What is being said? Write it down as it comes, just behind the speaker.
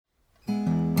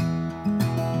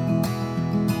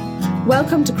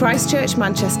Welcome to Christchurch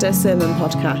Manchester Sermon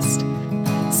Podcast.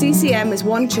 CCM is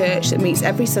one church that meets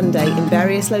every Sunday in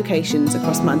various locations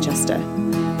across Manchester.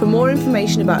 For more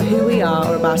information about who we are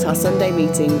or about our Sunday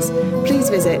meetings, please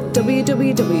visit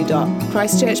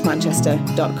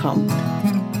www.christchurchmanchester.com.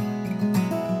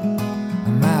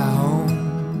 My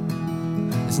home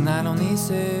is not on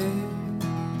this earth,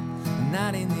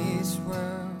 not in this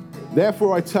world.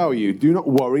 Therefore I tell you, do not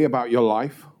worry about your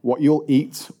life, what you'll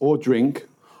eat or drink,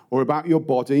 or about your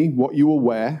body, what you will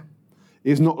wear.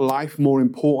 Is not life more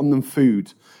important than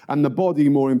food, and the body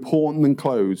more important than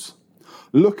clothes?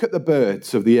 Look at the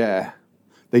birds of the air.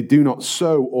 They do not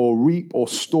sow or reap or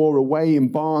store away in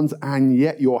barns, and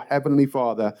yet your heavenly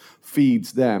Father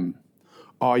feeds them.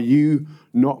 Are you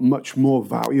not much more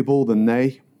valuable than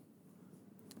they?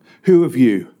 Who of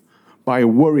you, by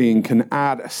worrying, can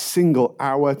add a single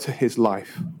hour to his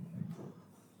life?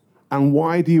 And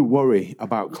why do you worry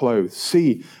about clothes?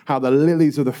 See how the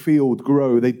lilies of the field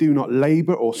grow. They do not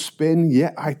labor or spin.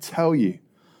 Yet I tell you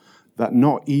that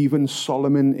not even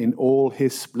Solomon in all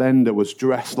his splendor was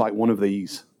dressed like one of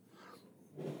these.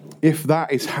 If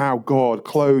that is how God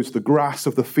clothes the grass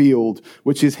of the field,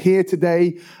 which is here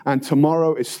today and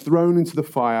tomorrow is thrown into the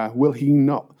fire, will he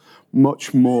not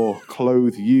much more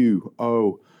clothe you,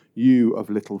 O you of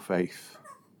little faith?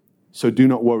 So do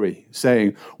not worry,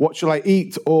 saying, what shall I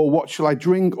eat, or what shall I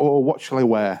drink, or what shall I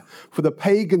wear? For the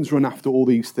pagans run after all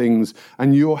these things,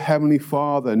 and your heavenly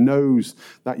Father knows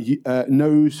that you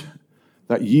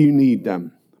need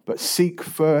them. But seek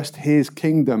first his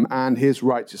kingdom and his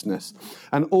righteousness,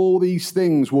 and all these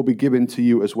things will be given to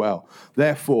you as well.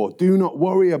 Therefore, do not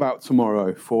worry about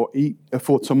tomorrow, for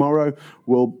tomorrow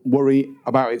will worry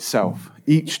about itself.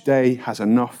 Each day has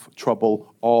enough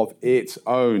trouble of its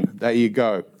own. There you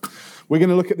go. We're going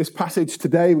to look at this passage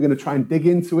today. We're going to try and dig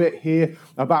into it here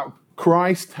about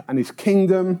Christ and his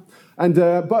kingdom.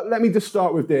 But let me just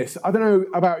start with this. I don't know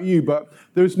about you, but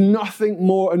there's nothing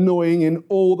more annoying in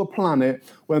all the planet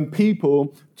when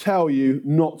people tell you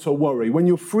not to worry. When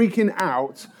you're freaking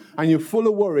out and you're full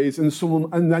of worries and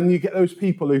then you get those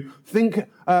people who think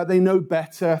they know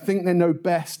better, think they know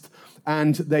best,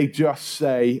 and they just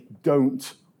say,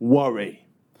 don't worry.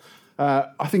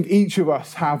 I think each of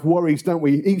us have worries, don't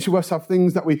we? Each of us have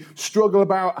things that we struggle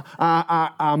about.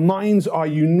 Our minds are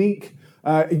unique.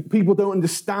 People don't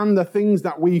understand the things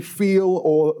that we feel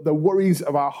or the worries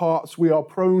of our hearts. We are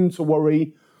prone to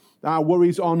worry. Our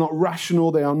worries are not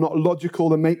rational. They are not logical.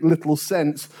 They make little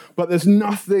sense. But there's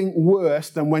nothing worse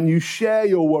than when you share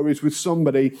your worries with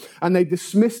somebody and they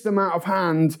dismiss them out of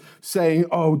hand saying,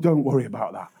 oh, don't worry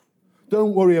about that.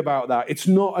 Don't worry about that. It's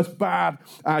not as bad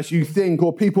as you think.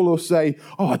 Or people will say,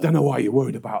 oh, I don't know why you're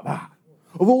worried about that.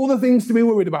 Of all the things to be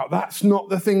worried about, that's not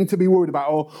the thing to be worried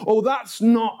about. Or, oh, that's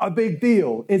not a big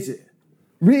deal, is it?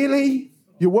 Really?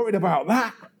 You're worried about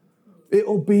that?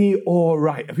 It'll be all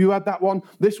right. Have you had that one?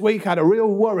 This week I had a real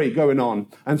worry going on.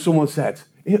 And someone said,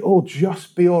 it'll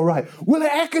just be all right. Will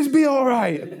it heckers be all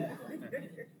right?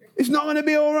 It's not going to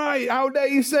be all right. How dare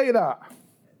you say that?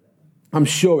 I'm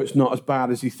sure it's not as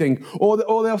bad as you think. Or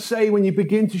they'll say, when you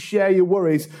begin to share your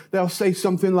worries, they'll say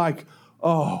something like,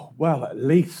 oh, well, at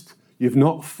least you've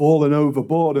not fallen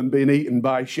overboard and been eaten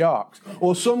by sharks.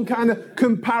 Or some kind of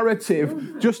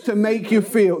comparative just to make you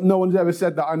feel, no one's ever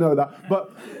said that, I know that,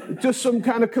 but just some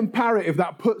kind of comparative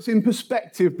that puts in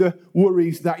perspective the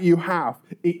worries that you have.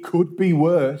 It could be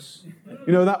worse.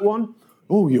 You know that one?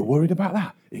 Oh, you're worried about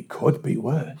that? It could be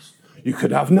worse. You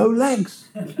could have no legs.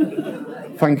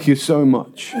 Thank you so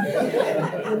much.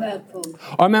 I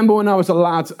remember when I was a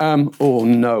lad, oh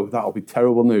no, that'll be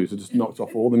terrible news. I just knocked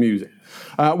off all the music.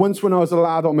 Once when I was a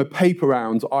lad on my paper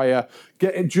round, I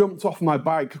jumped off my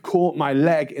bike, caught my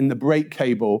leg in the brake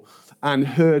cable and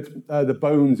heard the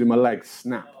bones in my leg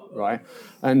snap, right?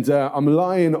 And I'm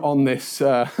lying on this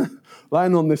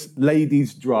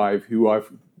lady's drive who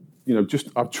I've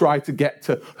tried to get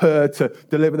to her to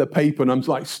deliver the paper, and I'm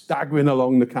like staggering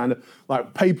along the kind of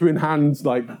like paper in hands,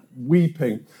 like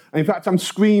weeping. And in fact, I'm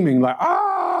screaming like,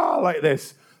 like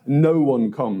this. No one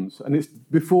comes. And it's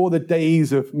before the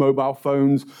days of mobile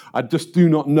phones. I just do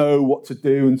not know what to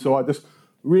do. And so I just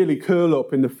really curl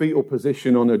up in the fetal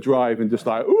position on a drive and just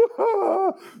like,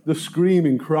 the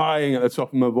screaming, crying at the top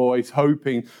of my voice,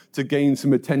 hoping to gain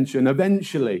some attention.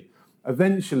 Eventually,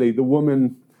 the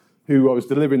woman who I was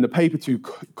delivering the paper to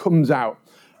comes out,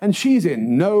 and she's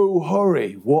in no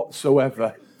hurry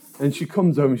whatsoever. And she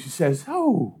comes over and she says,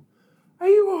 oh, are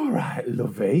you all right,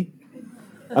 lovey?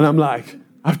 And I'm like,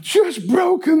 I've just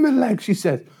broken my leg. She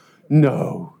says,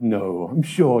 no, I'm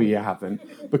sure you haven't,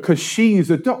 because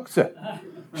she's a doctor.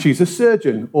 She's a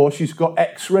surgeon, or she's got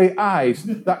X-ray eyes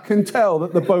that can tell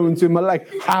that the bones in my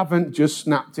leg haven't just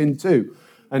snapped in two.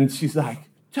 And she's like,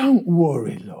 don't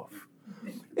worry, love.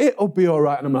 It'll be all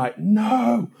right. And I'm like,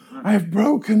 no, I've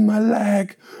broken my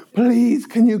leg. Please,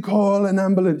 can you call an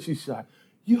ambulance? She's like,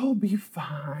 you'll be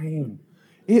fine.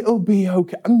 It'll be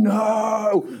okay.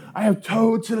 No, I have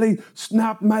totally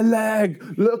snapped my leg.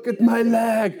 Look at my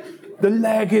leg. The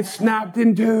leg is snapped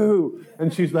in two.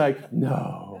 And she's like,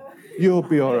 no, you'll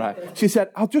be all right. She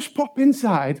said, I'll just pop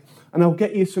inside and I'll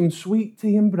get you some sweet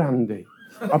tea and brandy.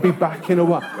 I'll be back in a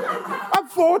while. I'm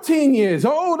 14 years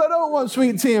old. I don't want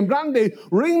sweet tea and brandy.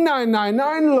 Ring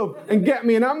 999, love, and get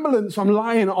me an ambulance. I'm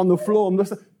lying on the floor.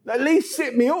 At least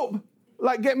sit me up.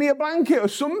 Like, get me a blanket or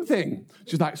something.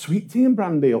 She's like, sweet tea and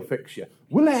brandy will fix you.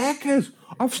 Well, heckers,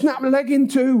 I've snapped my leg in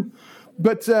two.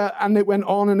 But, and it went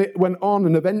on,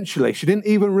 and eventually, she didn't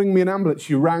even ring me an ambulance.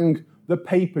 She rang the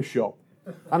paper shop.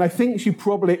 And I think she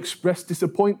probably expressed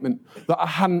disappointment that I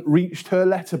hadn't reached her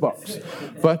letterbox.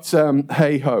 But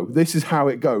hey-ho, this is how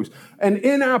it goes. And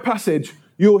in our passage,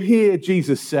 you'll hear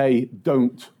Jesus say,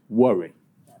 don't worry.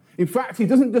 In fact, he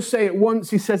doesn't just say it once,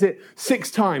 he says it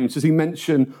 6 times as he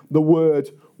mentioned the word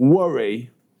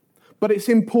worry. But it's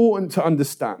important to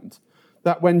understand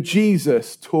that when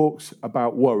Jesus talks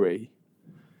about worry,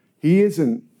 he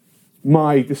isn't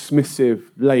my dismissive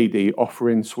lady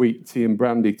offering sweet tea and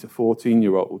brandy to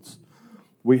 14-year-olds.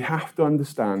 We have to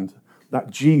understand that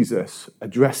Jesus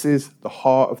addresses the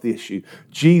heart of the issue.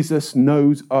 Jesus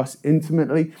knows us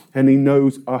intimately and he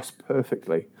knows us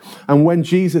perfectly. And when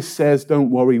Jesus says,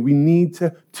 don't worry, we need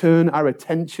to turn our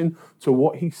attention to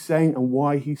what he's saying and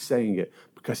why he's saying it,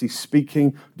 because he's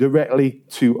speaking directly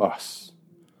to us.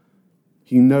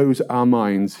 He knows our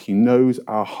minds, he knows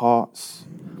our hearts,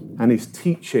 and his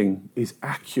teaching is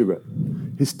accurate.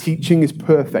 His teaching is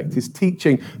perfect. His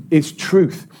teaching is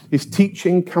truth. His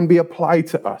teaching can be applied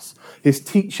to us. His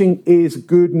teaching is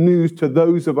good news to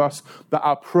those of us that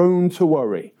are prone to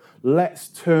worry. Let's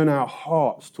turn our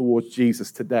hearts towards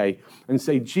Jesus today and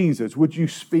say, Jesus, would you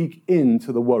speak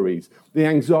into the worries, the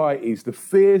anxieties, the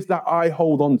fears that I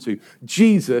hold on to?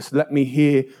 Jesus, let me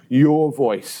hear your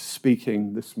voice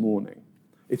speaking this morning.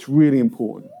 It's really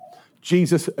important.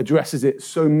 Jesus addresses it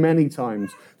so many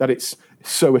times that it's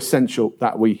so essential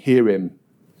that we hear him.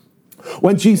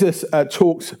 When Jesus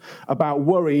talks about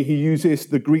worry, he uses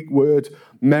the Greek word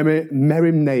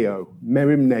merimneo.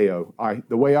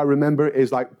 The way I remember it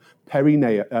is like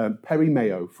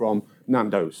perimeo from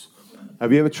Nando's.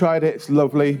 Have you ever tried it? It's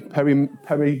lovely.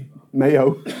 Perimeo.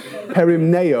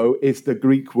 Perimneo is the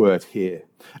Greek word here,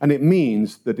 and it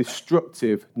means the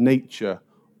destructive nature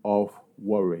of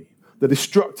worry. The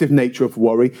destructive nature of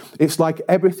worry. It's like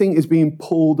everything is being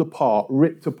pulled apart,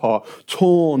 ripped apart,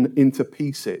 torn into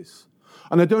pieces.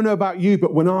 And I don't know about you,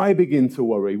 but when I begin to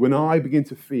worry, when I begin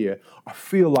to fear, I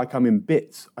feel like I'm in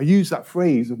bits. I use that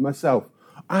phrase of myself.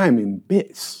 I'm in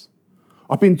bits.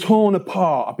 I've been torn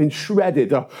apart. I've been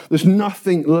shredded. There's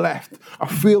nothing left. I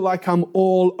feel like I'm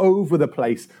all over the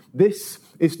place. This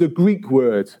is the Greek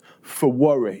word for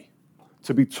worry.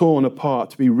 To be torn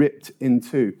apart, to be ripped in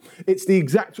two. It's the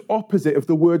exact opposite of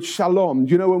the word shalom.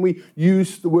 Do you know when we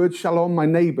use the word shalom, my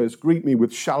neighbors greet me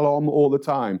with shalom all the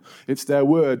time. It's their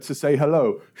word to say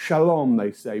hello. Shalom,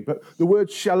 they say. But the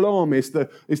word shalom is the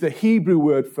Hebrew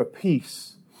word for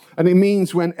peace. And it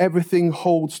means when everything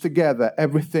holds together,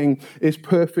 everything is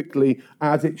perfectly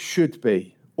as it should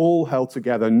be. All held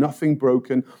together, nothing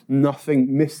broken,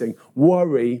 nothing missing.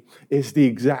 Worry is the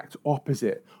exact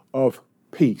opposite of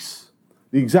peace.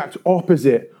 The exact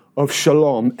opposite of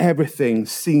shalom. Everything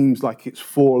seems like it's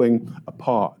falling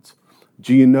apart.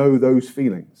 Do you know those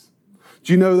feelings?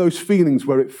 Do you know those feelings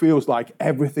where it feels like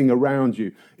everything around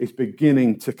you is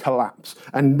beginning to collapse?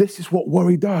 And this is what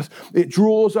worry does. It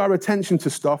draws our attention to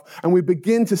stuff and we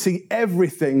begin to see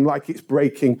everything like it's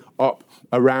breaking up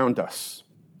around us.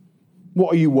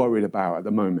 What are you worried about at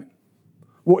the moment?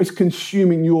 What is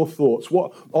consuming your thoughts?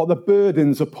 What are the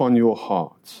burdens upon your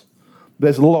heart?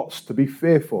 There's lots to be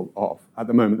fearful of at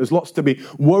the moment. There's lots to be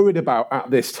worried about at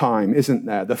this time, isn't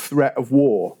there? The threat of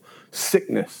war,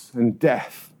 sickness and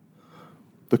death,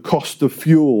 the cost of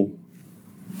fuel,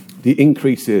 the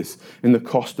increases in the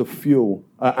cost of fuel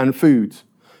and food.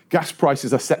 Gas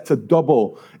prices are set to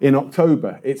double in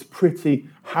October. It's pretty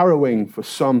harrowing for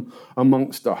some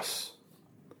amongst us.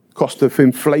 Cost of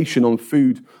inflation on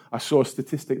food. I saw a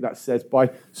statistic that says by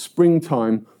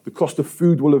springtime, the cost of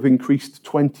food will have increased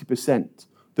 20%.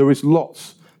 There is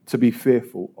lots to be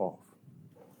fearful of.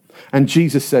 And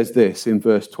Jesus says this in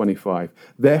verse 25,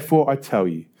 therefore I tell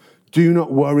you, do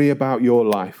not worry about your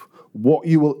life, what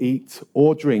you will eat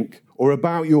or drink, Or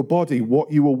about your body,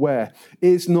 what you will wear?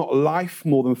 Is not life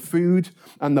more than food,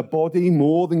 and the body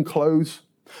more than clothes?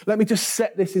 Let me just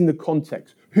set this in the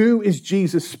context. Who is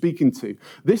Jesus speaking to?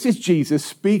 This is Jesus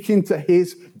speaking to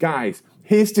his guys,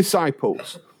 his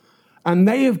disciples. And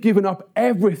they have given up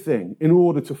everything in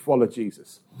order to follow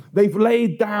Jesus. They've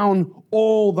laid down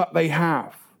all that they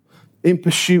have in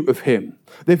pursuit of him.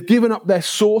 They've given up their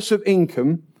source of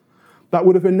income that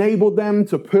would have enabled them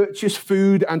to purchase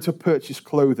food and to purchase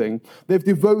clothing. They've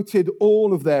devoted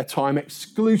all of their time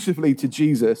exclusively to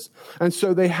Jesus. And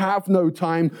so they have no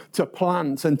time to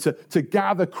plant and to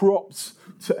gather crops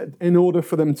in order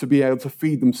for them to be able to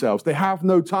feed themselves. They have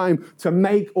no time to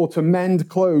make or to mend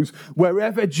clothes.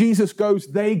 Wherever Jesus goes,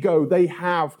 they go. They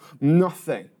have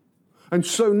nothing. And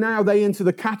so now they enter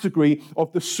the category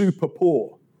of the super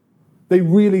poor. They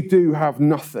really do have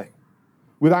nothing.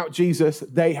 Without Jesus,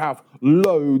 they have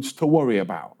loads to worry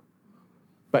about.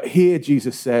 But here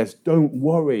Jesus says, don't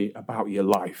worry about your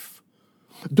life.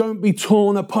 Don't be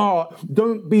torn apart.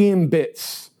 Don't be in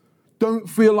bits. Don't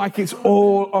feel like it's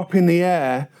all up in the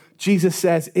air. Jesus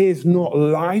says, is not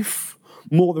life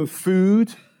more than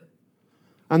food,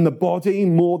 and the body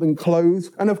more than clothes?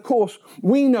 And of course,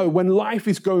 we know when life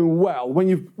is going well,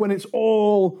 when it's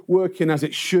all working as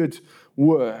it should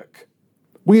work,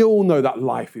 we all know that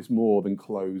life is more than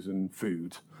clothes and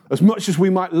food. As much as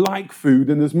we might like food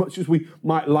and as much as we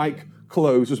might like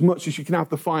clothes, as much as you can have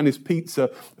the finest pizza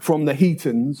from the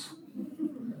Heatons,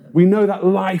 we know that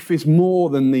life is more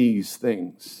than these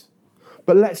things.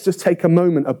 But let's just take a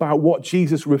moment about what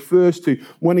Jesus refers to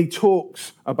when he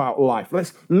talks about life.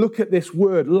 Let's look at this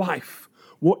word, life.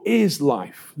 What is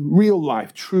life? Real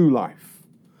life, true life.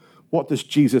 What does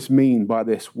Jesus mean by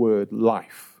this word,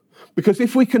 life? Because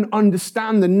if we can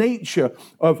understand the nature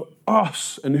of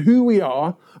us and who we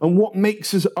are and what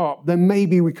makes us up, then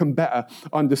maybe we can better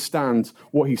understand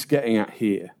what he's getting at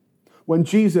here. When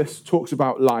Jesus talks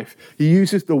about life, he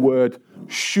uses the word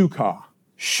shukar,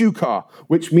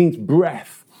 which means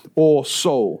breath or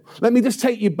soul. Let me just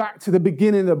take you back to the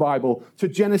beginning of the Bible, to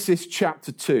Genesis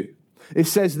chapter 2. It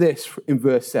says this in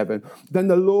verse 7, then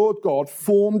the Lord God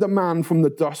formed a man from the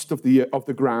dust of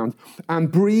the ground and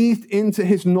breathed into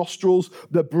his nostrils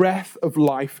the breath of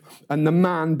life, and the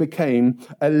man became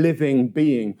a living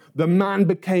being. The man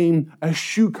became a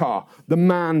shukar. The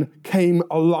man came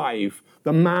alive.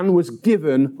 The man was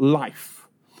given life.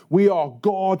 We are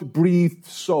God-breathed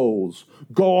souls,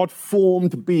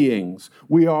 God-formed beings.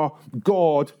 We are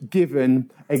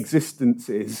God-given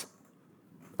existences.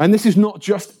 And this is not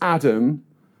just Adam,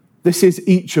 this is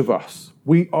each of us.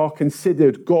 We are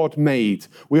considered God-made.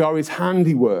 We are his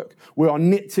handiwork. We are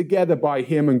knit together by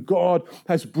him, and God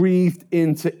has breathed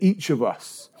into each of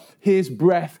us. His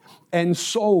breath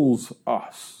ensouls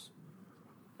us.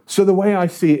 So the way I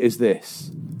see it is this.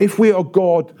 If we are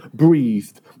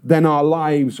God-breathed, then our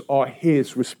lives are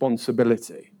his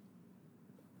responsibility.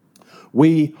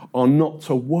 We are not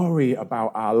to worry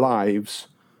about our lives.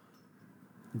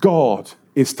 God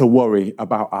is to worry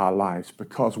about our lives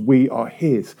because we are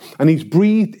his. And he's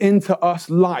breathed into us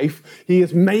life. He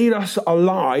has made us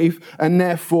alive, and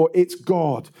therefore it's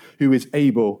God who is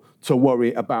able to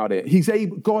worry about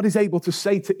it. God is able to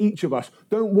say to each of us,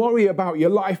 don't worry about your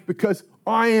life because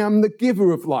I am the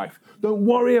giver of life. Don't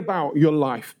worry about your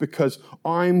life because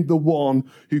I'm the one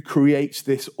who creates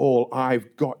this all.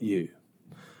 I've got you.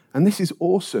 And this is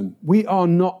awesome. We are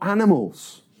not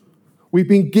animals. We've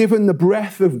been given the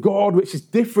breath of God, which is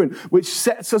different, which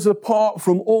sets us apart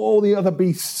from all the other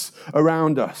beasts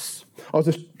around us. I was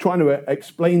just trying to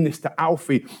explain this to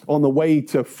Alfie on the way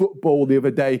to football the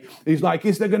other day. He's like,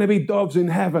 is there going to be dogs in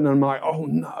heaven? And I'm like, oh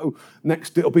no,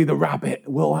 next it'll be the rabbit.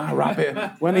 Will our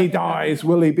rabbit, when he dies,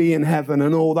 will he be in heaven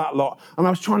and all that lot? And I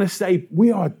was trying to say,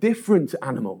 we are different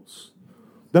animals.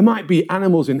 There might be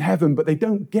animals in heaven, but they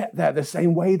don't get there the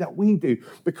same way that we do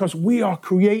because we are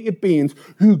created beings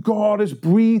who God has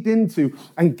breathed into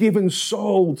and given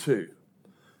soul to.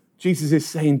 Jesus is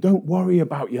saying, don't worry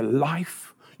about your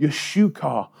life, your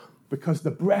shukar, because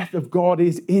the breath of God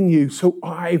is in you, so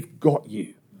I've got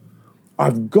you.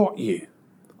 I've got you.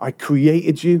 I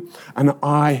created you, and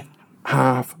I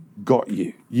have got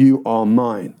you. You are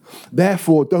mine.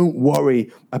 Therefore, don't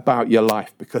worry about your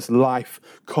life because life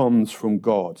comes from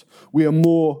God. We are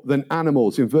more than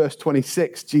animals. In verse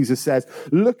 26, Jesus says,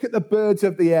 look at the birds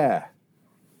of the air.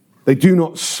 They do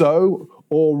not sow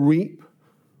or reap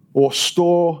or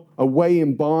store away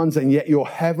in barns, and yet your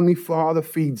heavenly Father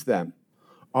feeds them.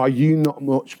 Are you not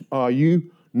much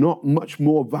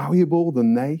more valuable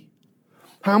than they?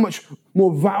 How much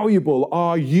more valuable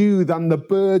are you than the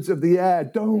birds of the air?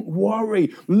 Don't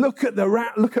worry. Look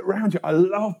around you. I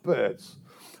love birds.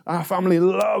 Our family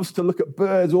loves to look at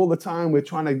birds all the time. We're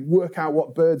trying to work out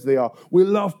what birds they are. We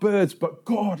love birds, but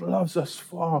God loves us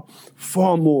far,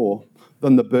 far more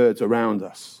than the birds around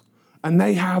us. And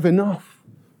they have enough.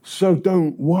 So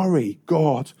don't worry.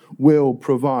 God will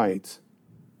provide.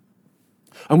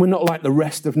 And we're not like the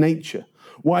rest of nature.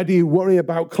 Why do you worry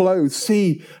about clothes?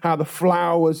 See how the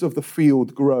flowers of the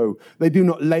field grow. They do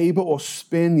not labor or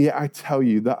spin, yet I tell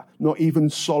you that not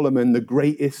even Solomon, the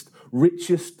greatest,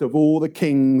 richest of all the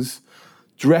kings,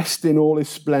 dressed in all his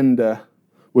splendor,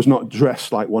 was not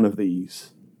dressed like one of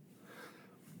these.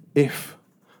 If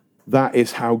that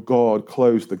is how God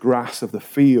clothes the grass of the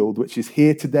field, which is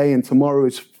here today and tomorrow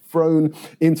is thrown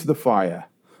into the fire,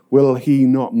 will he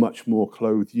not much more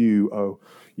clothe you, O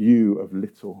you of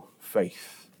little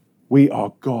faith? We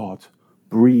are God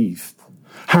breathed.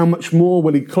 How much more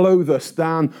will he clothe us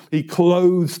than he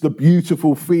clothes the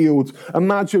beautiful fields?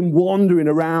 Imagine wandering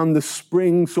around the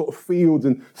spring sort of fields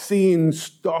and seeing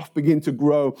stuff begin to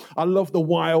grow. I love the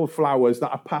wildflowers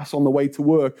that I pass on the way to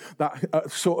work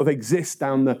that sort of exist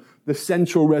down the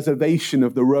central reservation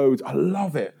of the roads. I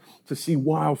love it to see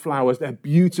wildflowers. They're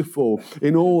beautiful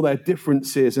in all their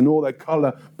differences and all their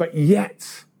color, but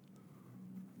yet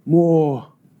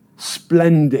more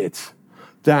splendid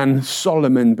than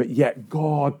Solomon, but yet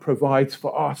God provides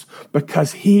for us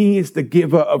because he is the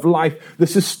giver of life, the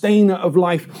sustainer of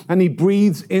life, and he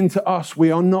breathes into us. We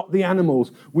are not the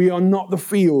animals. We are not the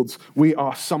fields. We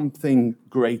are something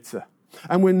greater.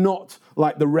 And we're not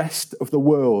like the rest of the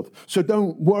world. So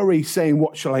don't worry saying,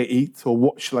 what shall I eat? Or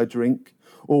what shall I drink?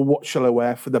 Or what shall I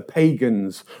wear? For the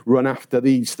pagans run after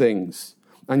these things.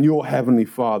 And your heavenly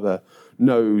Father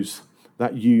knows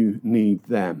that you need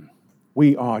them.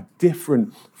 We are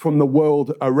different from the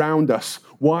world around us.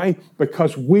 Why?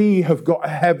 Because we have got a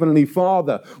heavenly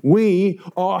Father. We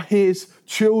are his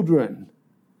children.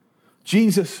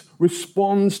 Jesus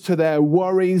responds to their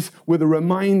worries with a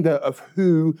reminder of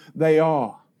who they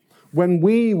are. When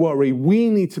we worry, we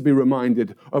need to be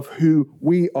reminded of who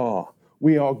we are.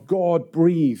 We are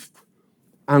God-breathed,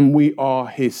 and we are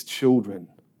his children.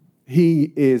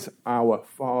 He is our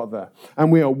Father,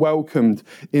 and we are welcomed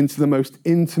into the most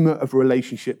intimate of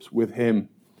relationships with him.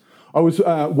 I was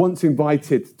once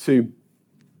invited to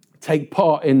take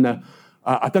part in the,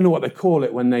 I don't know what they call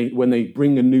it when they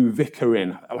bring a new vicar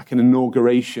in, like an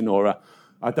inauguration or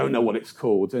I don't know what it's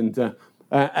called. And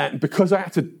because I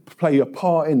had to play a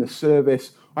part in the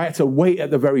service, I had to wait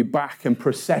at the very back and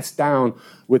process down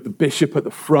with the bishop at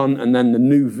the front and then the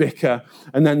new vicar.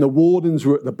 And then the wardens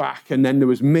were at the back. And then there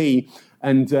was me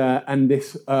and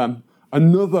this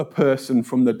another person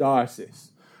from the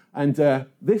diocese. And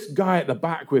this guy at the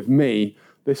back with me,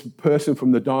 this person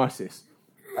from the diocese,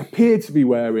 appeared to be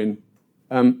wearing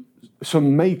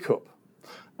some makeup.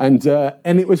 And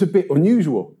it was a bit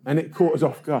unusual. And it caught us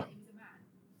off guard.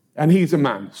 And he's a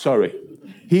man, sorry.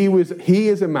 He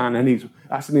is a man, and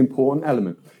that's an important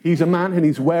element. He's a man, and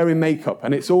he's wearing makeup,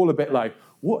 and it's all a bit like,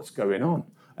 what's going on?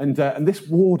 And this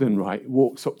warden, right,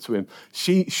 walks up to him.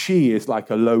 She is like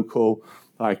a local,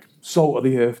 like, salt of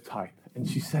the earth type, and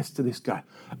she says to this guy,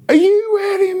 "Are you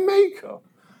wearing makeup?"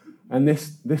 And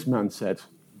this man said,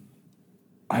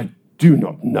 "I do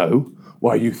not know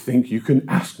why you think you can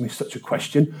ask me such a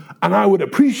question, and I would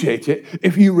appreciate it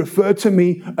if you referred to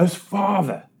me as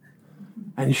father."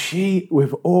 And she,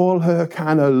 with all her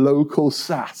kind of local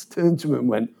sass, turned to him and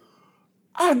went,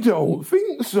 "I don't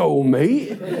think so,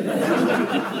 mate."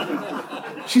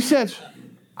 She said,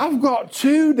 "I've got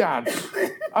two dads.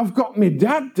 I've got my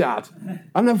dad,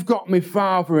 and I've got my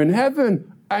Father in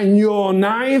heaven, and you're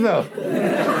neither.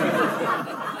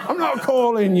 I'm not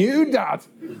calling you dad."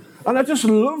 And I just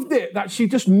loved it, that she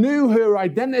just knew her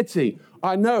identity.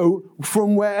 I know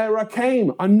from where I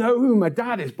came. I know who my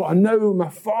dad is, but I know who my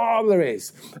Father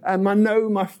is. And I know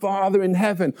my Father in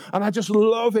heaven. And I just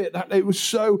love it that it was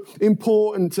so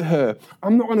important to her.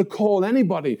 I'm not going to call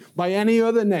anybody by any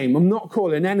other name. I'm not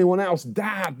calling anyone else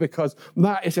dad, because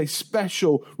that is a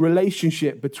special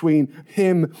relationship between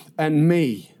him and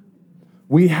me.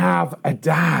 We have a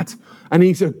dad, and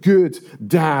he's a good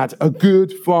dad, a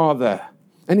good father.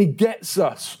 And he gets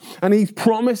us, and he's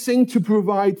promising to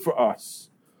provide for us.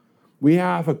 We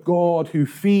have a God who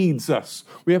feeds us.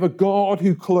 We have a God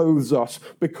who clothes us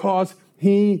because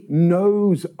he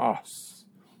knows us.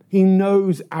 He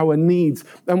knows our needs,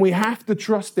 and we have to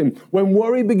trust him. When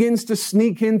worry begins to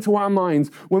sneak into our minds,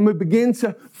 when we begin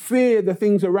to fear the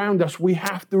things around us, we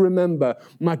have to remember,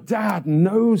 my dad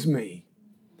knows me.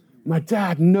 My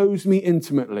dad knows me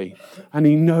intimately, and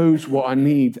he knows what I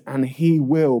need, and he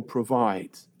will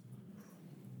provide.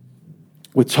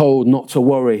 We're told not to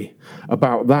worry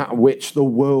about that which the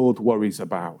world worries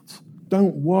about.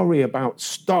 Don't worry about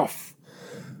stuff.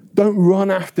 Don't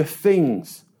run after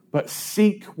things, but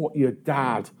seek what your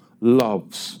dad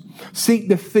loves. Seek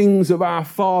the things of our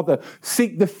Father.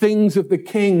 Seek the things of the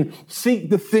King. Seek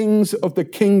the things of the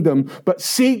kingdom. But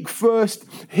seek first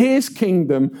his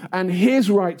kingdom and his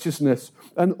righteousness,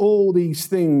 and all these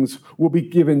things will be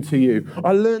given to you.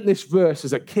 I learned this verse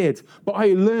as a kid, but I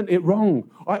learned it wrong.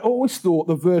 I always thought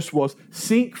the verse was,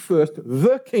 seek first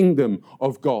the kingdom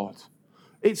of God.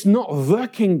 It's not the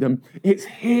kingdom, it's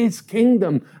his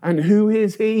kingdom. And who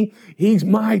is he? He's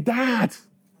my dad.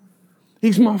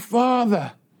 He's my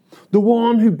Father, the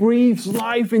one who breathes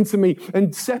life into me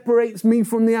and separates me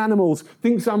from the animals,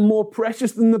 thinks I'm more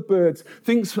precious than the birds,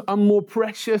 thinks I'm more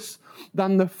precious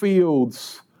than the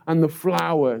fields and the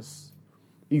flowers.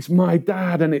 He's my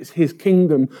dad, and it's his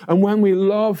kingdom. And when we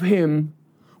love him,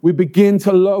 we begin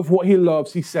to love what he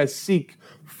loves. He says, seek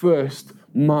first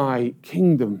my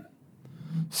kingdom.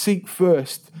 Seek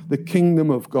first the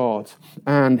kingdom of God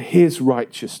and his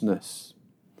righteousness.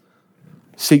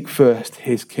 Seek first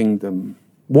his kingdom.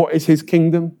 What is his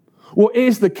kingdom? What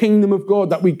is the kingdom of God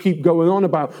that we keep going on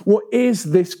about? What is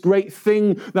this great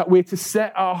thing that we're to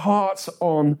set our hearts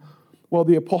on? Well,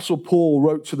 the Apostle Paul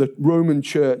wrote to the Roman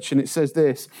church, and it says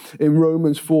this in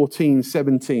Romans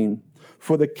 14:17.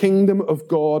 For the kingdom of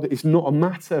God is not a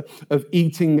matter of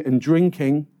eating and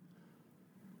drinking,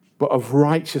 but of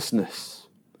righteousness,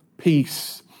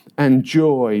 peace, and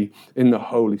joy in the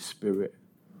Holy Spirit.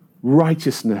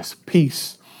 Righteousness,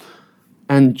 peace,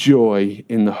 and joy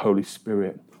in the Holy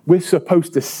Spirit. We're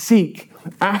supposed to seek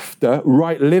after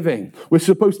right living. We're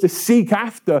supposed to seek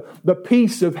after the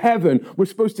peace of heaven. We're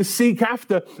supposed to seek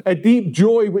after a deep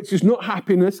joy, which is not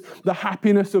happiness, the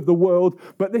happiness of the world,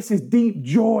 but this is deep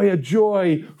joy, a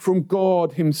joy from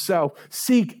God himself.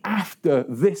 Seek after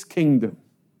this kingdom.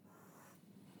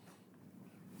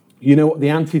 You know what the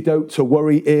antidote to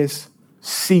worry is?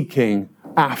 Seeking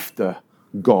after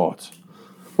God.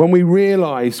 When we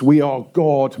realize we are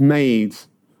God-made,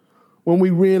 when we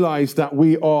realize that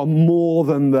we are more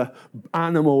than the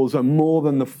animals and more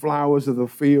than the flowers of the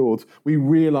field, we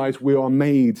realize we are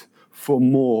made for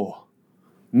more,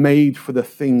 made for the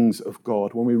things of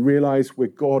God. When we realize we're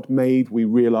God-made, we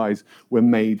realize we're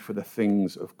made for the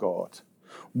things of God.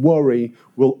 Worry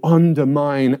will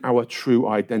undermine our true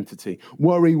identity.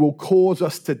 Worry will cause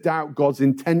us to doubt God's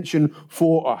intention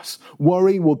for us.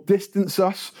 Worry will distance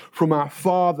us from our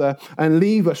Father and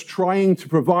leave us trying to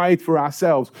provide for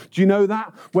ourselves. Do you know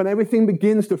that? When everything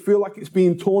begins to feel like it's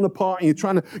being torn apart and you're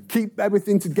trying to keep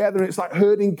everything together, and it's like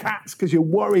herding cats because your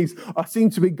worries seem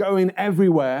to be going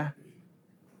everywhere.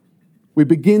 We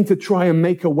begin to try and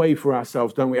make a way for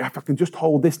ourselves, don't we? If I can just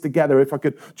hold this together, if I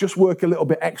could just work a little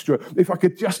bit extra, if I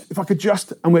could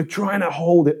just, and we're trying to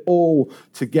hold it all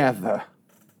together.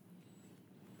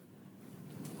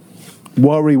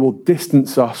 Worry will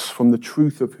distance us from the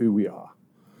truth of who we are,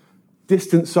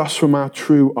 distance us from our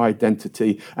true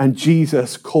identity, and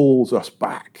Jesus calls us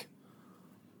back.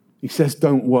 He says,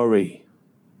 don't worry.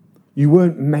 You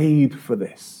weren't made for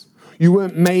this. You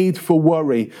weren't made for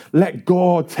worry. Let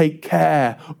God take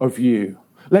care of you.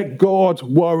 Let God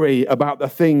worry about the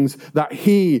things that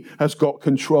he has got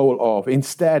control of.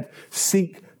 Instead,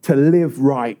 seek to live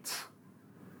right.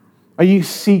 Are you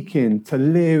seeking to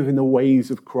live in the ways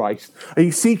of Christ? Are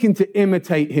you seeking to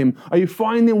imitate him? Are you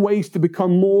finding ways to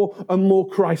become more and more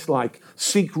Christ-like?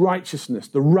 Seek righteousness,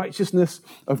 the righteousness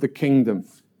of the kingdom.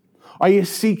 Are you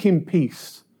seeking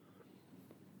peace?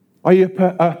 Are you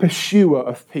a pursuer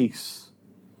of peace?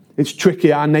 It's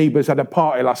tricky. Our neighbours had a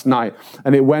party last night,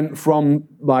 and it went from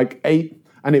like 8,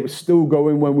 and it was still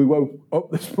going when we woke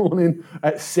up this morning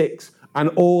at 6, and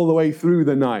all the way through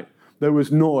the night. There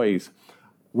was noise.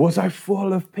 Was I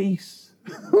full of peace?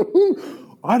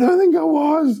 I don't think I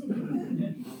was.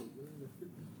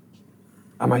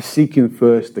 Am I seeking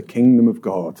first the kingdom of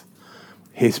God,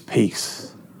 his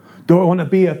peace? Do I want to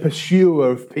be a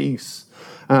pursuer of peace?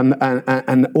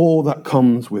 And all that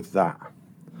comes with that.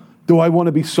 Do I want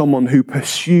to be someone who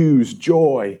pursues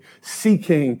joy,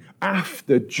 seeking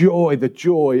after joy, the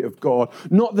joy of God,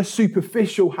 not the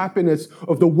superficial happiness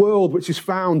of the world, which is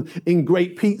found in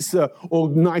great pizza or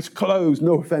nice clothes?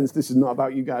 No offense, this is not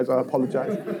about you guys, I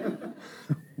apologize.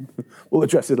 We'll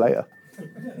address it later.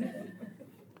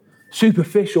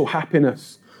 Superficial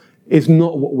happiness is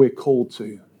not what we're called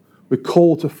to. We're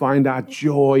called to find our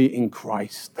joy in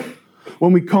Christ.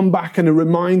 When we come back and are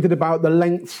reminded about the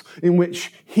lengths in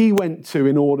which he went to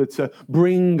in order to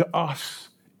bring us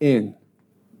in.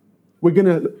 We're going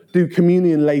to do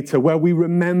communion later where we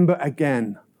remember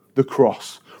again the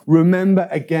cross. Remember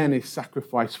again his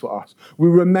sacrifice for us. We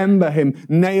remember him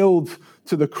nailed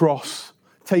to the cross,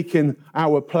 taking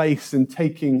our place and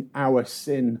taking our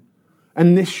sin.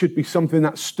 And this should be something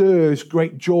that stirs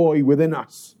great joy within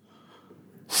us.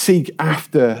 Seek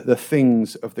after the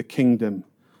things of the kingdom.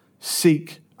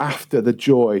 Seek after the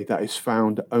joy that is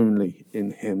found only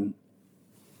in him.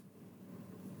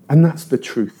 And that's the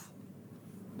truth.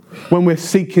 When we're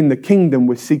seeking the kingdom,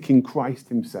 we're seeking Christ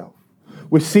himself.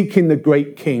 We're seeking the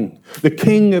great king, the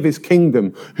king of his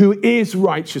kingdom, who is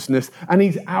righteousness, and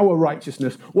he's our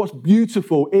righteousness. What's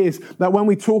beautiful is that when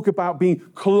we talk about being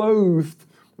clothed,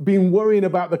 being worrying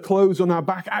about the clothes on our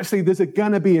back, actually there's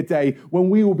going to be a day when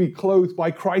we will be clothed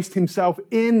by Christ himself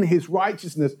in his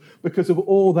righteousness because of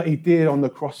all that he did on the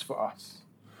cross for us.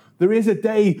 There is a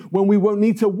day when we won't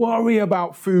need to worry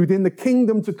about food. In the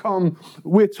kingdom to come,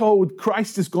 we're told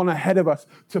Christ has gone ahead of us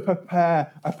to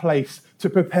prepare a place, to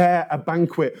prepare a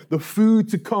banquet. The food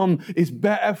to come is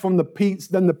better from the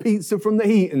pizza than the pizza from the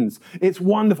Heatons. It's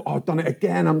wonderful. Oh, I've done it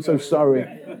again. I'm so sorry.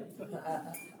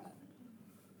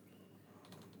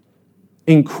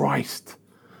 In Christ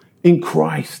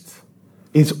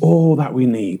is all that we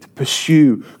need.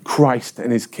 Pursue Christ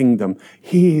and his kingdom.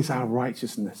 He is our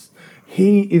righteousness.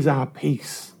 He is our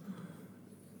peace.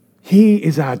 He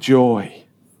is our joy.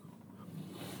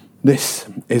 This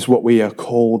is what we are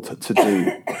called to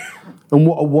do. And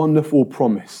what a wonderful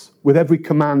promise. With every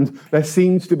command, there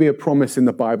seems to be a promise in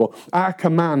the Bible. Our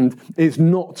command is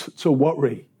not to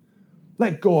worry.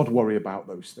 Let God worry about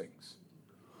those things.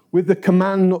 With the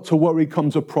command not to worry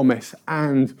comes a promise,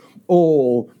 and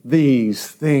all these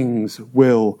things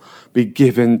will be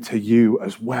given to you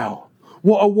as well.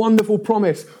 What a wonderful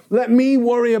promise. Let me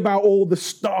worry about all the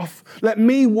stuff. Let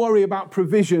me worry about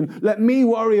provision. Let me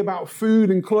worry about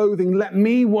food and clothing. Let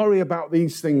me worry about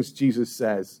these things, Jesus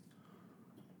says.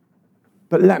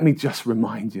 But let me just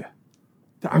remind you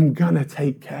that I'm going to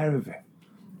take care of it.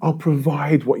 I'll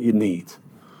provide what you need.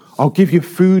 I'll give you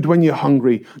food when you're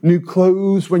hungry, new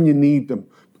clothes when you need them,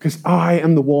 because I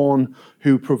am the one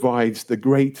who provides. The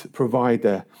great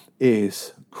provider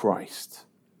is Christ.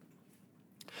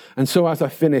 And so as I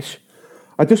finish,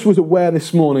 I just was aware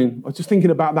this morning, I was just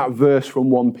thinking about that verse from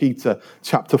 1 Peter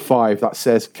chapter 5 that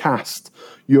says, cast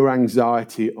your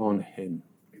anxiety on him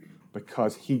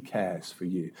because he cares for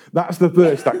you. That's the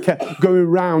verse that kept going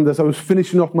round as I was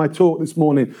finishing off my talk this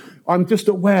morning. I'm just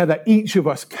aware that each of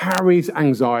us carries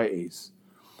anxieties.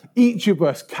 Each of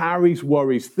us carries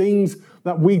worries, things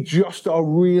that we just are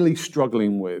really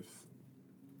struggling with.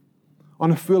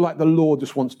 And I feel like the Lord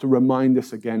just wants to remind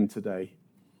us again today,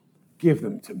 give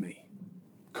them to me.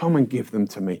 Come and give them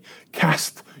to me.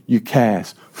 Cast your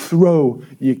cares. Throw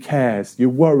your cares, your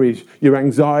worries, your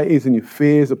anxieties and your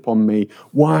fears upon me.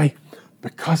 Why?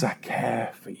 Because I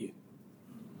care for you.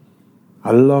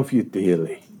 I love you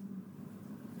dearly.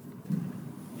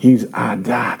 He's our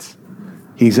dad.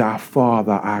 He's our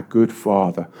father, our good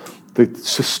father, the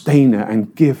sustainer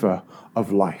and giver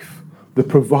of life, the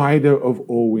provider of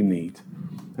all we need.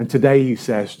 And today he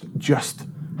says, just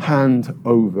hand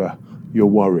over your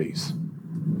worries.